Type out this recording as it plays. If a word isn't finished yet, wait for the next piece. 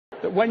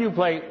that when you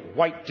play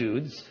white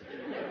dudes,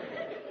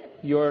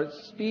 your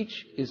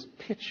speech is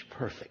pitch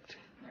perfect,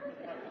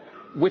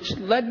 which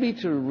led me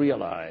to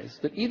realize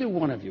that either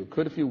one of you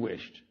could, if you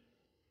wished,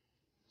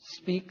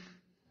 speak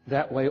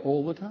that way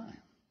all the time.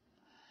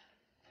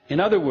 In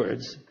other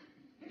words,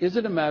 is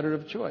it a matter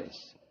of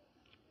choice?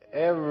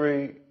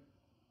 Every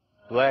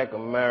black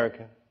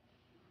American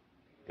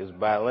is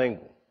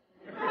bilingual.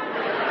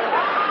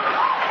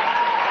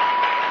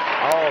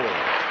 All of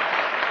them.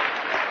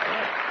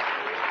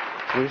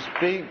 We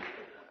speak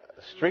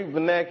street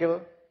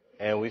vernacular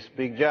and we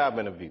speak job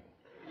interview.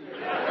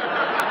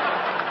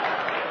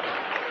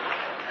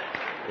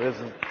 There's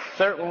a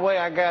certain way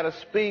I gotta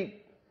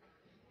speak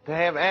to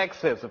have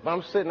access. If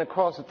I'm sitting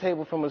across the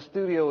table from a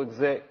studio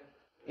exec,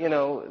 you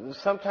know,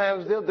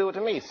 sometimes they'll do it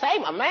to me. Say,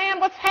 my man,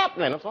 what's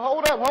happening? I'm so,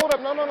 hold up,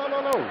 no.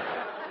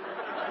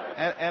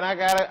 And I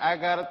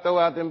gotta throw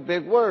out them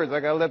big words. I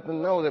gotta let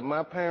them know that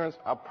my parents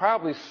are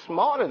probably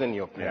smarter than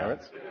your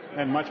parents.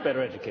 Yeah. And much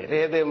better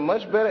educated. They're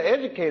much better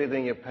educated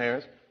than your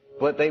parents,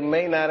 but they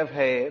may not have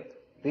had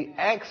the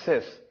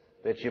access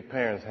that your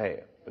parents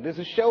had. But this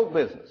is show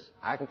business.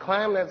 I can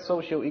climb that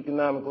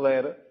socio-economic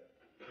ladder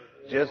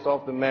just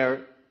off the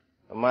merit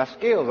of my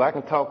skills. I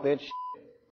can talk that shit.